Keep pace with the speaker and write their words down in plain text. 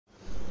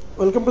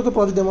Welcome to the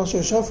project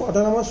demonstration of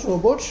autonomous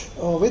robots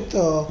with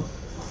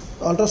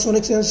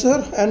ultrasonic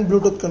sensor and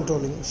Bluetooth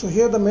controlling. So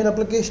here the main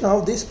application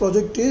of this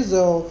project is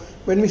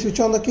when we switch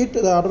on the kit,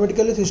 the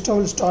automatically system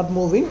will start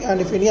moving, and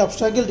if any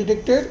obstacle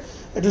detected,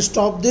 it will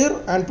stop there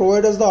and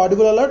provide us the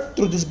audible alert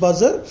through this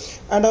buzzer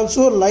and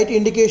also light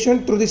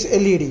indication through this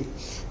LED.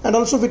 And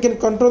also we can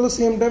control the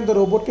same time the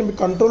robot can be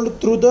controlled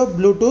through the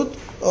Bluetooth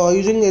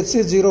using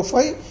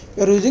Sr05.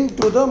 We are using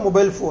through the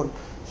mobile phone.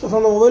 So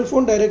from the mobile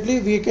phone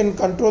directly we can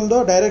control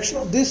the direction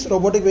of this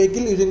robotic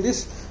vehicle using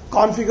this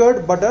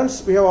configured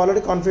buttons. We have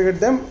already configured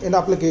them in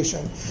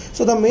application.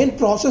 So the main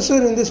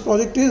processor in this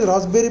project is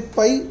Raspberry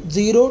Pi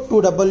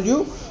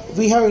Sr02W.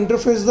 We have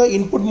interfaced the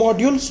input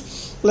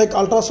modules like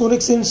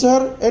ultrasonic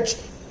sensor at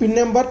pin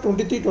number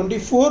 23,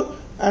 24,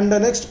 and the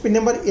next pin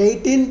number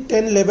 18,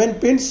 10, 11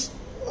 pins.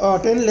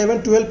 10,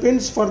 11, 12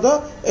 pins for the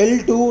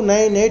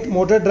L298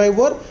 motor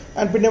driver,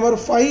 and pin number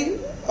 5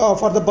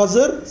 for the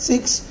buzzer,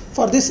 6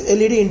 for this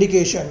LED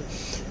indication.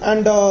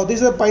 And this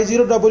is a Pi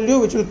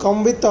 0W which will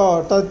come with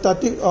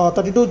 32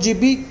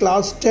 GB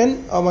class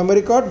 10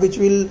 memory card, which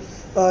will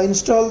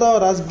install the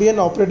Raspbian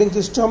operating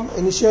system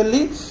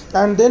initially,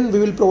 and then we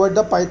will provide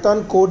the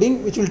Python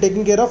coding which will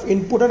taking care of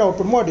input and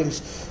output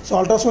modules. So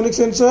ultrasonic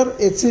sensor,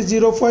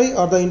 HC05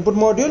 are the input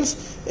modules,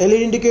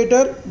 LED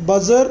indicator,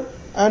 buzzer,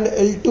 and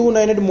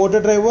L298 motor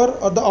driver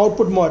are the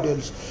output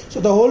modules. So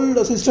the whole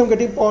system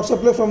getting power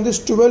supply from this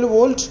 12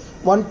 volts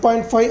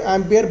 1.5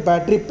 ampere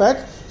battery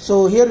pack.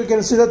 So here we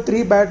can see the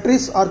 3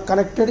 batteries are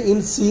connected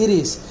in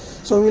series.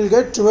 So we will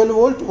get 12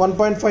 volt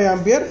 1.5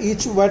 ampere.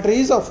 Each battery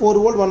is a 4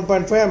 volt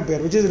 1.5 ampere,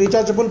 which is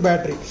rechargeable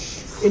battery.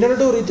 In order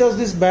to recharge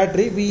this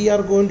battery, we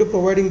are going to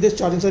providing this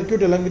charging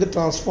circuit along with the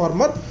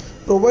transformer.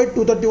 Provide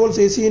 230 volts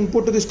AC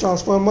input to this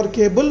transformer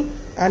cable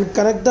and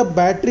connect the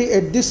battery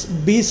at this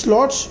B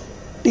slots,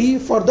 T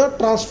for the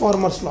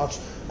transformer slots,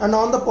 and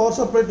on the power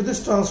supply to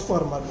this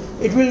transformer.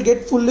 It will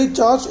get fully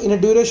charged in a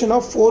duration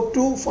of 4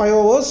 to 5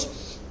 hours.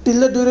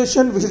 Till the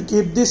duration we should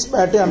keep this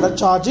battery under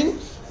charging,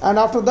 and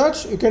after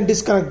that you can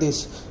disconnect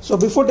this. So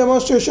before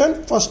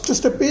demonstration, first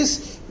step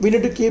is we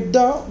need to keep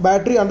the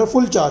battery under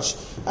full charge,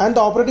 and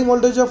the operating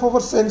voltage of our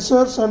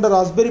sensors and the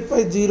Raspberry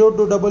Pi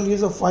 02W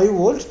is a 5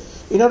 volts.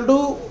 In order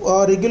to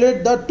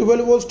regulate that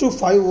 12 volts to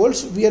 5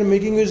 volts, we are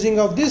making using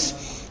of this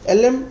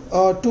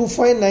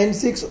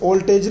LM2596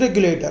 voltage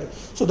regulator.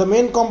 So the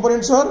main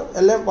components are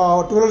 12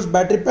 volts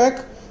battery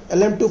pack,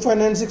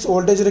 LM2596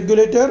 voltage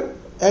regulator,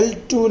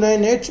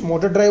 L298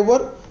 motor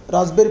driver,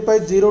 Raspberry Pi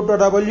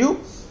 02W,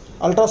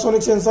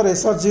 ultrasonic sensor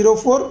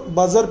Sr04,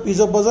 buzzer,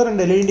 piezo buzzer, and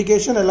LED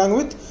indication along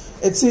with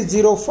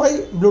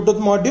HC05 Bluetooth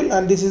module,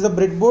 and this is the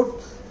breadboard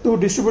to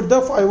distribute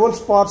the 5 volts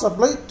power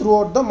supply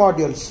throughout the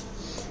modules.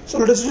 So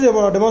let us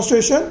do a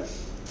demonstration.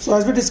 So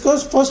as we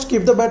discussed, first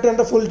keep the battery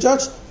under full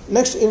charge.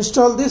 Next,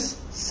 install this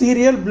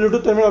serial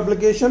Bluetooth terminal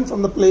application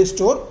from the Play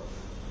Store.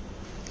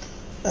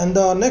 And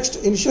next,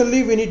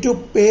 initially we need to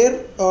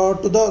pair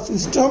to the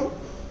system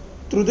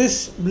through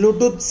this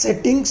Bluetooth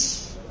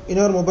settings in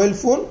our mobile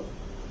phone.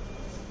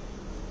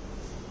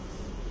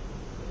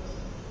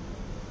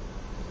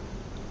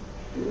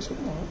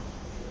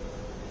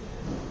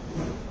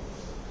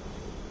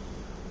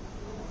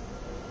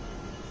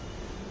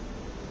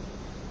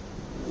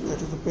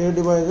 That is the pair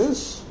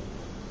devices.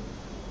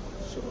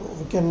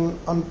 We can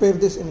unpair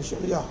this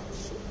initially. Yeah,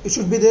 it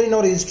should be there in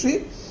our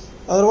history.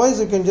 Otherwise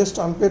you can just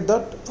unpair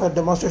that. For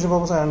demonstration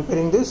purpose I am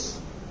unpairing this.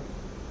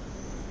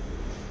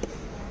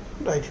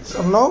 Right,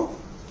 so now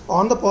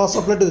on the power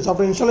supply to this,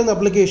 after installing the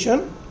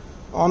application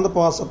on the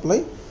power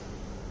supply,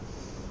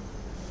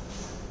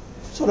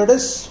 so let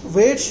us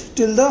wait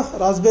till the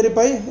Raspberry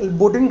Pi will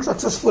booting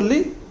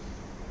successfully.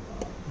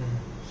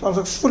 So on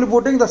successfully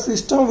booting, the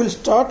system will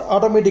start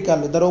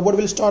automatically. The robot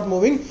will start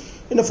moving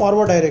in a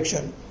forward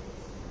direction.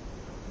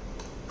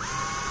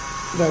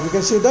 Right, you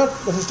can see that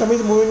the system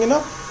is moving in a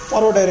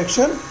forward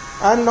direction.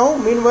 And now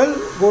meanwhile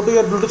go to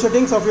your Bluetooth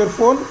settings of your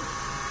phone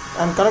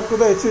and connect to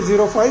the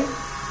HC05.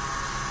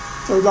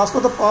 So you will ask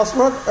for the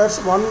password as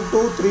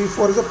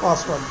 1234 is the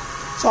password.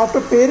 So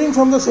after pairing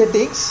from the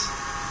settings,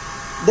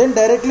 then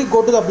directly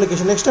go to the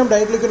application. Next time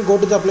directly you can go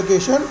to the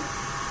application.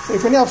 So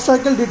if any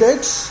obstacle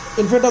detects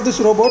in front of this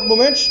robot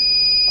movements,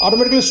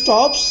 automatically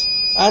stops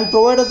and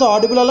provide us the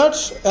audible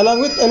alerts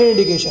along with any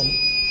indication.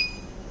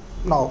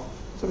 Now,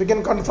 so we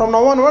can from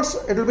now onwards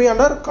it will be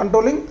under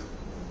controlling.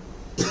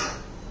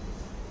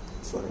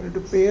 So I need to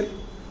pair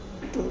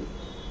to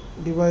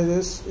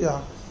devices.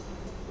 Yeah,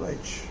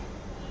 right.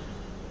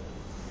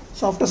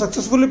 So after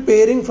successfully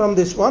pairing from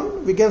this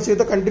one, we can see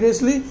the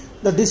continuously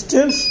the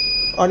distance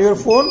on your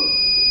phone.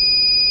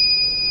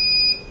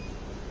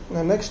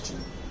 And next,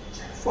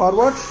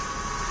 forward.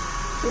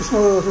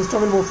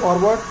 System will move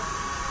forward.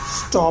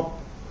 Stop.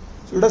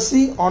 So let us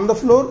see on the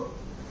floor.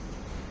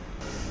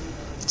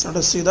 Let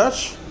us see that.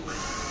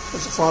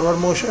 It's a forward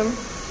motion,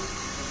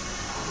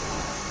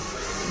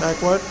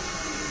 backward,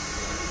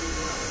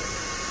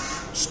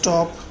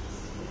 stop,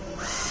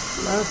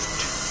 left,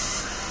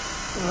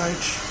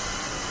 right,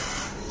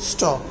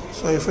 stop.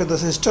 So if the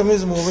system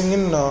is moving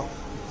in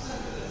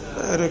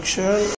direction